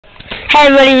Hey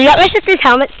everybody, we got my sister's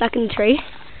helmet stuck in the tree.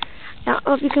 I don't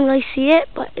know if you can really see it,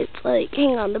 but it's like,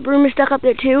 hang on, the broom is stuck up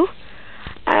there too.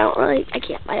 I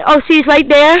can't find it. Oh, see, it's right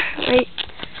there.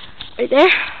 Right there.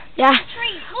 Yeah.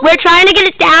 We're trying to get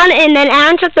it down, and then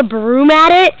Aaron took the broom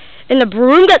at it, and the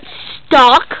broom got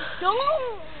stuck.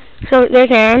 So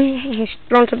there's Aaron. He's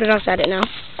throwing something else at it now.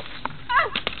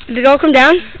 Did it all come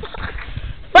down?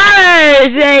 Flowers!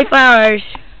 Yay, flowers.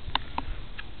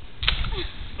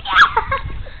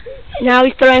 Now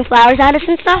he's throwing flowers at us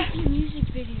and stuff. Music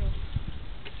video.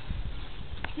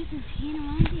 This is Hannah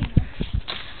Montana.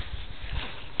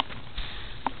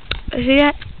 See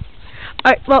that?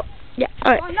 Alright, well, yeah,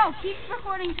 alright. Oh no, keep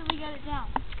recording till we get it down.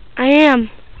 I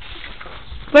am.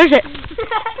 Where's it?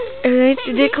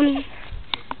 Did it come?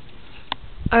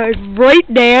 Alright, right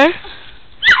there.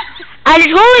 I was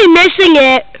totally missing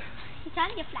it. It's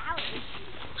on your flowers.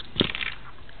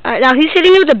 Alright, now he's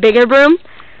hitting it with a bigger broom.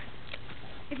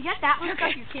 If you got that one, looks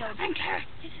like you're killed.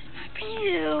 This is my penis.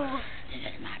 Ew. This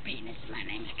is my penis. My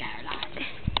name's Caroline.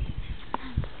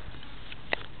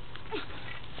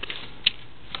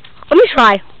 Let me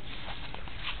try.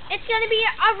 It's gonna be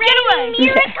a raining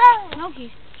miracle.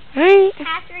 Alright.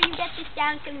 After you get this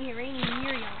down, it's gonna be a raining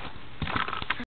miracle.